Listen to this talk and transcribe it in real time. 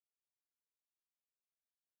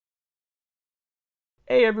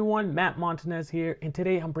Hey everyone, Matt Montanez here, and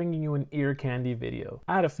today I'm bringing you an ear candy video.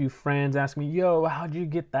 I had a few friends ask me, yo, how'd you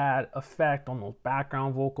get that effect on those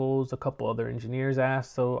background vocals? A couple other engineers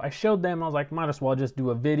asked, so I showed them. I was like, might as well just do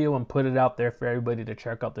a video and put it out there for everybody to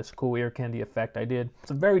check out this cool ear candy effect I did.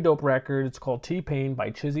 It's a very dope record. It's called T-Pain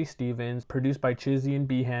by Chizzy Stephens, produced by Chizzy and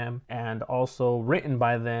B-Ham, and also written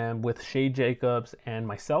by them with Shay Jacobs and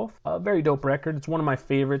myself. A very dope record. It's one of my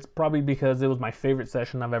favorites, probably because it was my favorite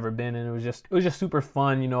session I've ever been in. It was just super fun.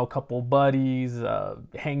 You know, a couple buddies,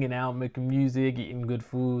 hanging out, making music, eating good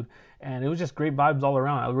food, and it was just great vibes all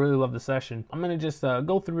around. I really love the session. I'm gonna just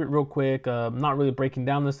go through it real quick. I'm not really breaking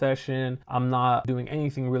down the session. I'm not doing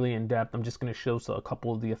anything really in depth. I'm just gonna show a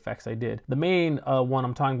couple of the effects I did. The main one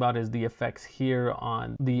I'm talking about is the effects here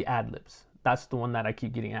on the ad-libs. That's the one that I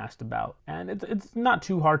keep getting asked about. And it's not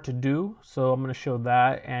too hard to do, so I'm gonna show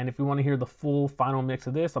that. And if you wanna hear the full final mix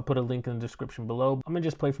of this, I'll put a link in the description below. I'm gonna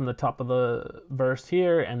just play from the top of the verse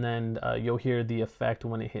here, and then you'll hear the effect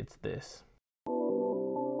when it hits this.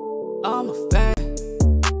 I'm a fan,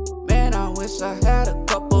 man, I wish I had a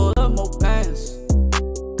couple of more bands,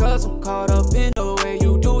 cause I'm caught up in the way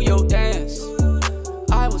you do your dance.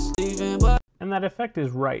 I was leaving, but... And that effect is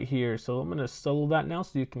right here, so I'm gonna solo that now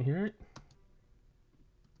so you can hear it.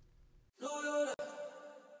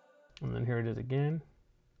 And then here it is again.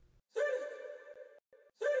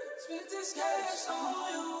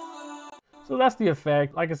 So that's the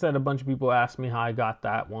effect. Like I said, a bunch of people asked me how I got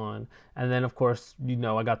that one. And then of course, you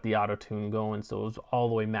know, I got the auto tune going. So it was all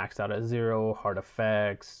the way maxed out at 0, hard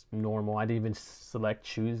effects, normal. I didn't even select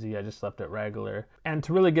choosy. I just left it regular. And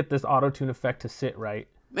to really get this auto tune effect to sit right,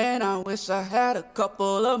 man, I wish I had a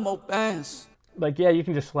couple of more bands. Like, yeah, you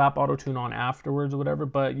can just slap auto-tune on afterwards or whatever,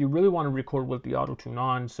 but you really want to record with the auto-tune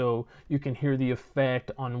on so you can hear the effect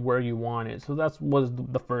on where you want it. So that was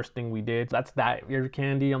the first thing we did. That's that ear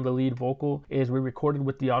candy on the lead vocal, is we recorded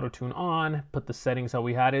with the auto-tune on, put the settings how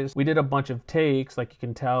we had it. We did a bunch of takes. Like you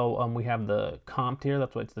can tell, we have the comped here.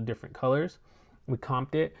 That's why it's the different colors. We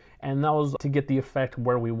comped it, and that was to get the effect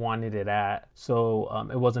where we wanted it at. So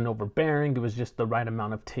it wasn't overbearing. It was just the right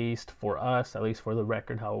amount of taste for us, at least for the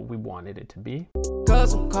record, how we wanted it to be.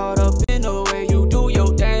 Cause I'm caught up in the way you do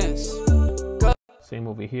your dance. Same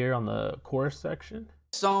over here on the chorus section.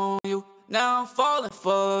 On you, now I'm falling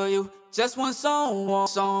for you. Just one song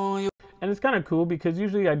on you. And it's kind of cool because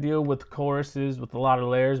usually I deal with choruses with a lot of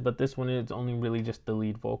layers, but this one is only really just the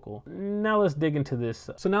lead vocal. Now let's dig into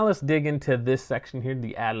this. So now let's dig into this section here,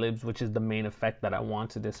 the ad-libs, which is the main effect that I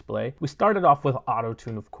want to display. We started off with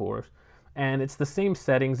auto-tune, of course, and it's the same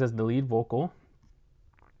settings as the lead vocal.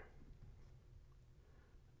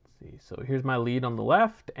 Let's see, so here's my lead on the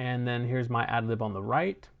left, and then here's my ad-lib on the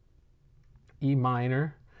right, E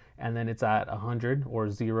minor, and then it's at 100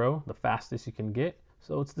 or 0, the fastest you can get.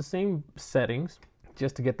 So it's the same settings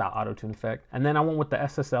just to get that auto-tune effect. And then I went with the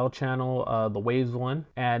SSL channel, the waves one.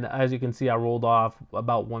 And as you can see, I rolled off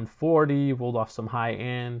about 140, rolled off some high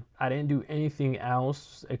end. I didn't do anything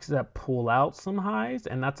else except pull out some highs,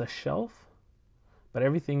 and that's a shelf. But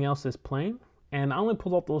everything else is plain. And I only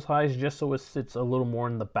pulled out those highs just so it sits a little more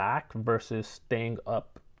in the back versus staying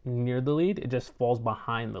up near the lead. It just falls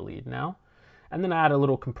behind the lead now. And then I add a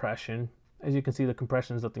little compression. As you can see, the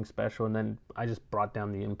compression is nothing special, and then I just brought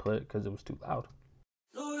down the input because it was too loud.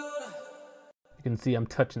 You can see I'm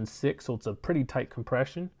touching 6, so it's a pretty tight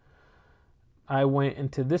compression. I went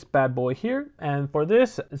into this bad boy here, and for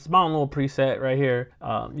this, it's my own little preset right here.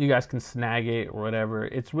 You guys can snag it or whatever.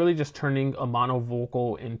 It's really just turning a mono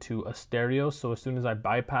vocal into a stereo, so as soon as I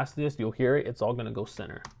bypass this, you'll hear it. It's all gonna go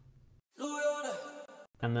center.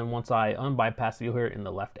 And then once I unbypass it, you'll hear it in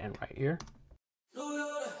the left and right ear.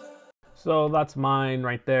 So that's mine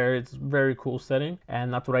right there. It's a very cool setting,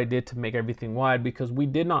 and that's what I did to make everything wide because we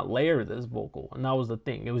did not layer this vocal, and that was the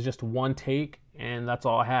thing. It was just one take, and that's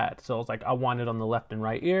all I had. So it's like I want it on the left and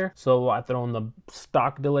right ear, so I throw in the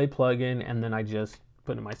stock delay plugin, and then I just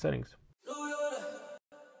put in my settings.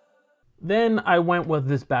 Then I went with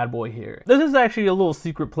this bad boy here. This is actually a little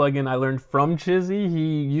secret plugin I learned from Chizzy.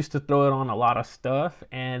 He used to throw it on a lot of stuff,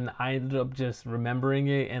 and I ended up just remembering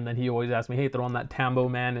it, and then he always asked me, hey, throw on that Tambo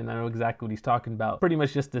Man, and I know exactly what he's talking about. Pretty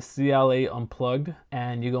much just the CLA unplugged,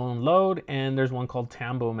 and you go and load, and there's one called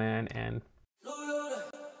Tambo Man, and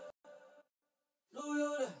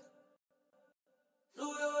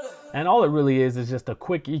all it really is just a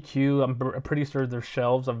quick EQ. I'm pretty sure there's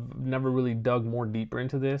shelves. I've never really dug more deeper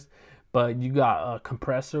into this. But you got a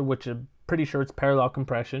compressor, which I'm pretty sure it's parallel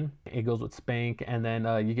compression. It goes with Spank, and then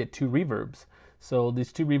you get 2 reverbs. So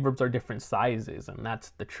these 2 reverbs are different sizes, and that's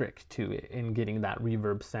the trick to it in getting that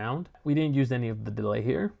reverb sound. We didn't use any of the delay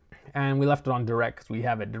here. And we left it on direct because we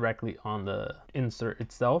have it directly on the insert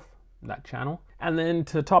itself, that channel. And then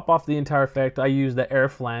to top off the entire effect, I used the air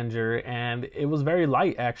flanger, and it was very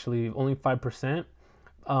light actually, only 5%.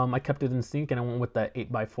 I kept it in sync and I went with the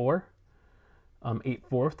 8x4,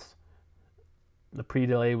 8/4. The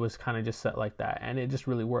pre-delay was kind of just set like that, and it just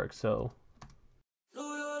really works. So,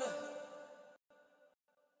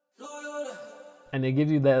 and it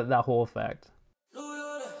gives you that whole effect,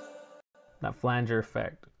 that flanger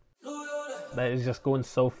effect. That is just going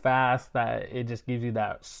so fast that it just gives you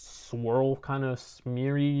that swirl kind of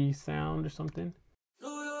smeary sound or something.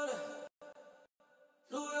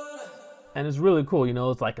 And it's really cool, you know,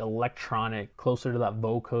 it's like electronic, closer to that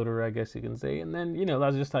vocoder, I guess you can say. And then, you know,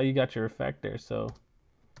 that's just how you got your effect there, so.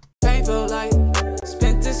 Painful like,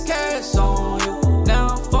 spent this cash on you, now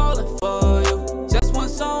I'm falling for you, just one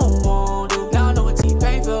song won't do, now I know what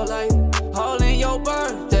painful like, all in your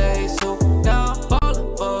birthday, so now I'm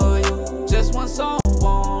falling for you, just one song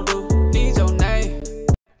won't do, need your name.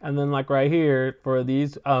 And then like right here for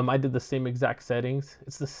these, I did the same exact settings.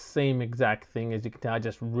 It's the same exact thing, as you can tell. I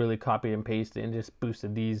just really copied and pasted and just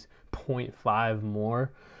boosted these 0.5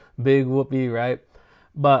 more. Big whoopee, right?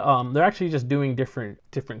 But they're actually just doing different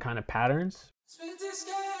kind of patterns.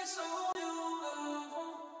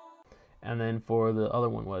 And then for the other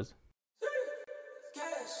one was,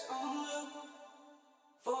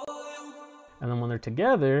 and then when they're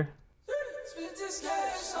together,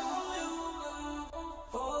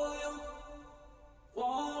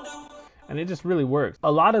 and it just really works.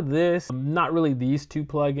 A lot of this, not really these two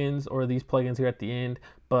plugins or these plugins here at the end,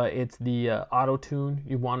 but it's the auto tune.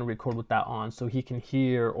 You want to record with that on so he can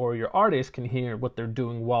hear, or your artist can hear what they're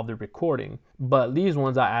doing while they're recording. But these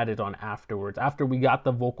ones I added on afterwards. After we got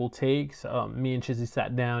the vocal takes, me and Chizzy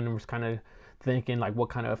sat down and was kind of thinking like what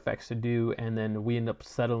kind of effects to do, and then we ended up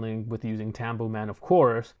settling with using Tambo Man, of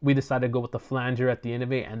course. We decided to go with the flanger at the end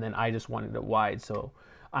of it, and then I just wanted it wide, so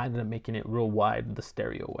I ended up making it real wide the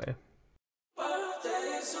stereo way.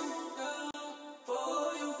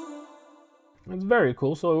 It's very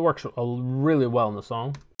cool, so it works really well in the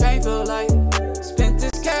song. Painful like, spent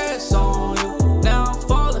this cash on you, now I'm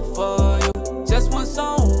falling for you, just one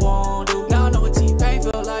song won't do, now I know what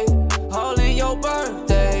painful like, all in your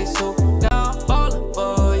birthday, so now I'm falling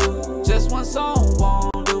for you, just one song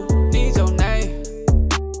won't do, need your name,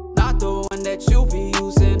 not the one that you be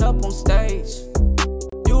using up on stage,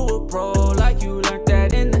 you a pro like you learned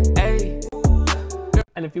that in the A.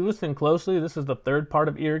 And if you listen closely, this is the third part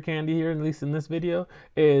of ear candy here, at least in this video,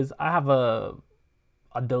 is I have a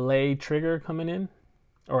delay trigger coming in,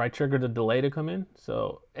 or I triggered a delay to come in.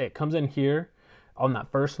 So it comes in here on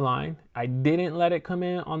that first line. I didn't let it come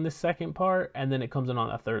in on the second part, and then it comes in on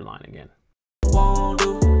that third line again. Won't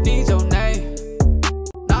do, need your name,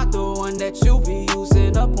 not the one that you be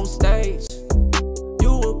using up on stage.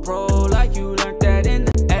 You a pro like you learned that in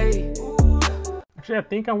the A. Actually, I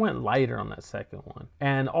think I went lighter on that second one.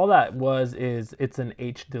 And all that is it's an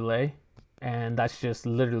H delay. And that's just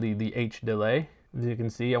literally the H delay. As you can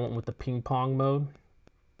see, I went with the ping pong mode.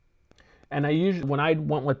 And I usually, when I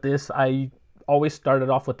went with this, I always started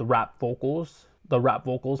off with the rap vocals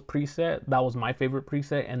preset. That was my favorite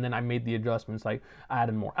preset. And then I made the adjustments, like I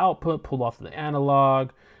added more output, pulled off the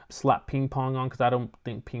analog, slapped ping pong on, because I don't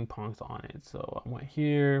think ping pong's on it. So I went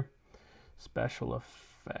here, special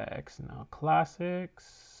effects, now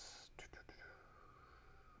classics.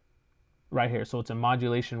 Right here, so it's a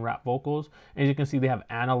modulation rap vocals. As you can see, they have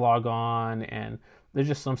analog on, and there's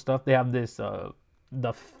just some stuff. They have this,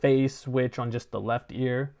 the phase switch on just the left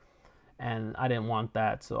ear, and I didn't want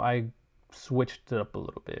that, so I switched it up a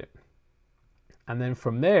little bit. And then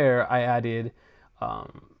from there, I added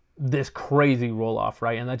this crazy roll off,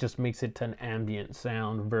 right? And that just makes it to an ambient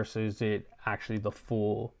sound versus it actually the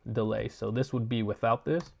full delay. So this would be without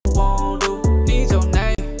this.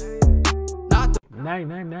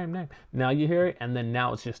 Name. Now you hear it, and then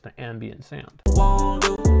now it's just an ambient sound. So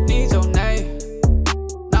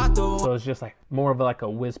it's just like more of like a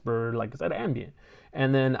whisper, like I said, ambient.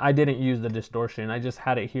 And then I didn't use the distortion. I just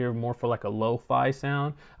had it here more for like a lo-fi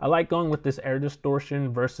sound. I like going with this air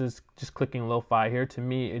distortion versus just clicking lo-fi here. To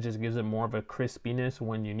me, it just gives it more of a crispiness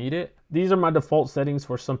when you need it. These are my default settings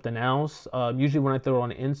for something else. Usually when I throw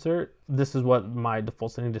on an insert, this is what my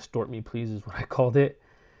default setting, distort me please is what I called it.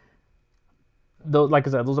 Though, like I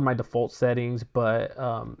said, those are my default settings, but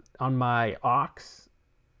on my aux,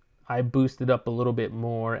 I boost it up a little bit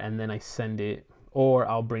more, and then I send it or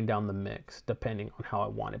I'll bring down the mix depending on how I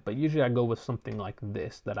want it. But usually I go with something like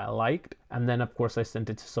this that I liked. And then of course I sent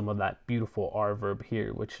it to some of that beautiful reverb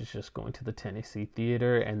here, which is just going to the Tennessee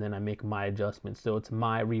Theater, and then I make my adjustments. So it's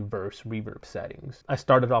my reverse reverb settings. I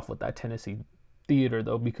started off with that Tennessee Theater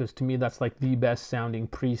though, because to me that's like the best sounding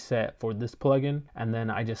preset for this plugin. And then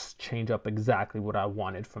I just change up exactly what I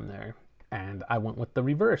wanted from there. And I went with the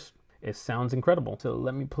reverse. It sounds incredible. So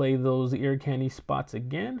let me play those ear candy spots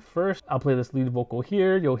again. First, I'll play this lead vocal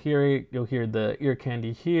here. You'll hear it. You'll hear the ear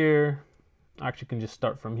candy here. I actually can just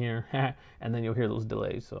start from here. And then you'll hear those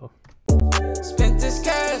delays. So spent this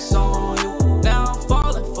cash on you. Now I'm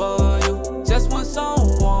falling for you. Just one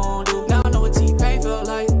song won't do. Now I know what T-Pain feel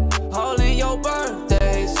like. All in your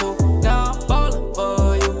birthday. So now I'm falling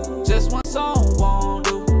for you. Just one song won't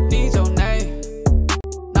do. Need your name.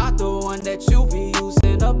 Not the one that you be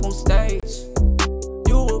using up on stage.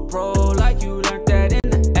 You a pro like you learned that in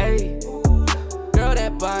the A. Girl,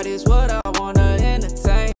 that body's what I wanna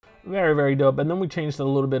entertain. Very, very dope. And then we changed it a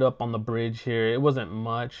little bit up on the bridge here. It wasn't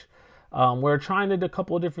much. We're trying to do a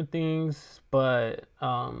couple of different things, but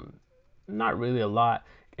not really a lot.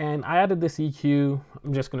 And I added this EQ.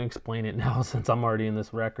 I'm just going to explain it now since I'm already in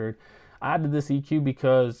this record. I added this EQ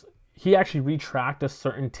because he actually retracted a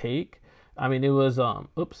certain take. I mean, it was,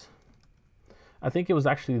 oops. I think it was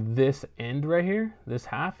actually this end right here, this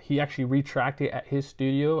half. He actually retracted at his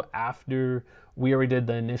studio after we already did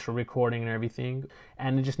the initial recording and everything,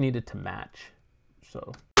 and it just needed to match.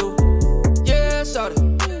 So yeah, shorty.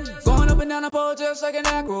 Going up and down the pole just like an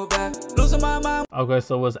acrobat. Losing my mind. Okay,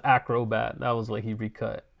 so it was acrobat. That was what he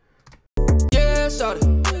recut. Yeah, shorty.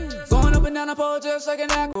 Going up and down the pole just like an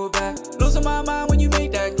acrobat. Losing my mind when you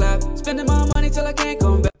make that clap. Spending my money till I can't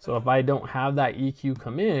come back. So if I don't have that EQ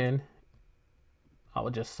come in, I will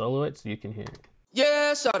just solo it so you can hear it.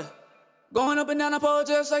 Yeah, shorty. Going up and down the pole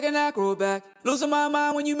just like an acrobat. Losing my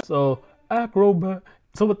mind when you. So acrobat.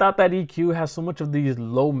 So without that EQ, it has so much of these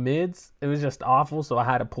low mids. It was just awful, so I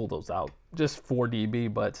had to pull those out. Just 4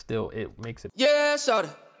 dB, but still it makes it. Yeah, shorty.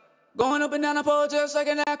 Going up and down the pole just like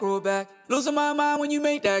an acrobat. Losing my mind when you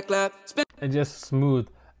make that clap. It just smooth.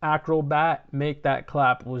 Acrobat, make that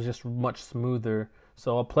clap was just much smoother.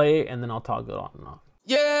 So I'll play it and then I'll toggle it on and off.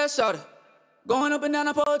 Yeah, shorty. Going up and down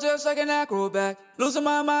the pole just like an acrobat. Losing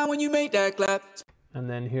my mind when you make that clap. And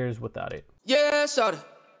then here's without it. Yeah, shorty.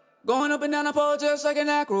 Going up and down the pole just like an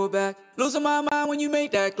acrobat. Losing my mind when you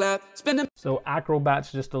make that clap. Spinning. So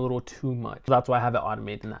acrobat's just a little too much. That's why I have it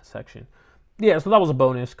automated in that section. Yeah, so that was a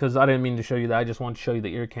bonus because I didn't mean to show you that. I just wanted to show you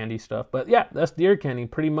the ear candy stuff. But yeah, that's the ear candy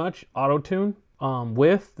pretty much. Auto-tune.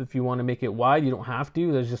 Width, if you want to make it wide, you don't have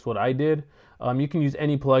to. That's just what I did. You can use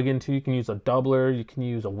any plugin too. You can use a doubler. You can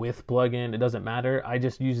use a width plugin. It doesn't matter. I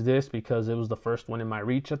just used this because it was the first one in my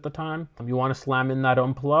reach at the time. You want to slam in that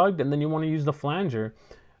unplugged, and then you want to use the flanger.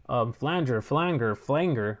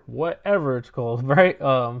 Flanger, whatever it's called, right?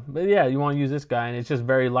 But yeah, you want to use this guy, and it's just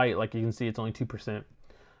very light. Like you can see, it's only 2%.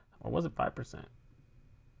 Or was it 5%?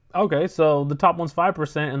 Okay, so the top one's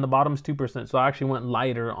 5% and the bottom's 2%. So I actually went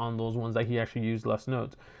lighter on those ones that he actually used less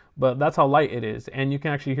notes. But that's how light it is. And you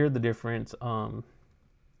can actually hear the difference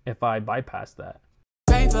if I bypass that.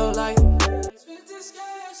 Painful like.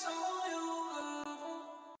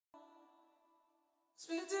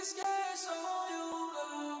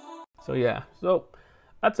 So yeah, so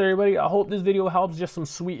that's everybody. I hope this video helps. Just some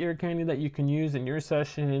sweet ear candy that you can use in your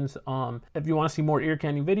sessions. If you want to see more ear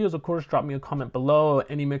candy videos, of course, drop me a comment below.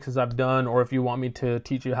 Any mixes I've done, or if you want me to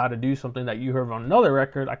teach you how to do something that you heard on another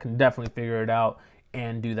record, I can definitely figure it out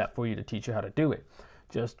and do that for you to teach you how to do it.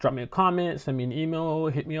 Just drop me a comment, send me an email,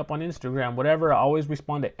 hit me up on Instagram, whatever. I always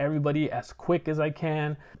respond to everybody as quick as I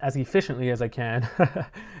can, as efficiently as I can,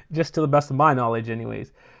 just to the best of my knowledge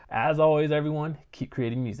anyways. As always, everyone, keep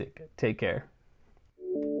creating music. Take care.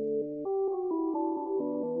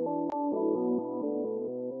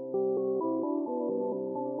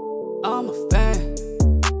 I'm a fan.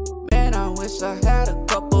 Man, I wish I had a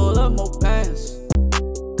couple of more bands.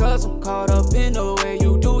 Cause I'm caught up in the way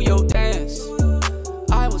you do your dance.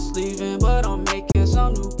 I was leaving, but I'm making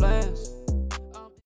some new plans.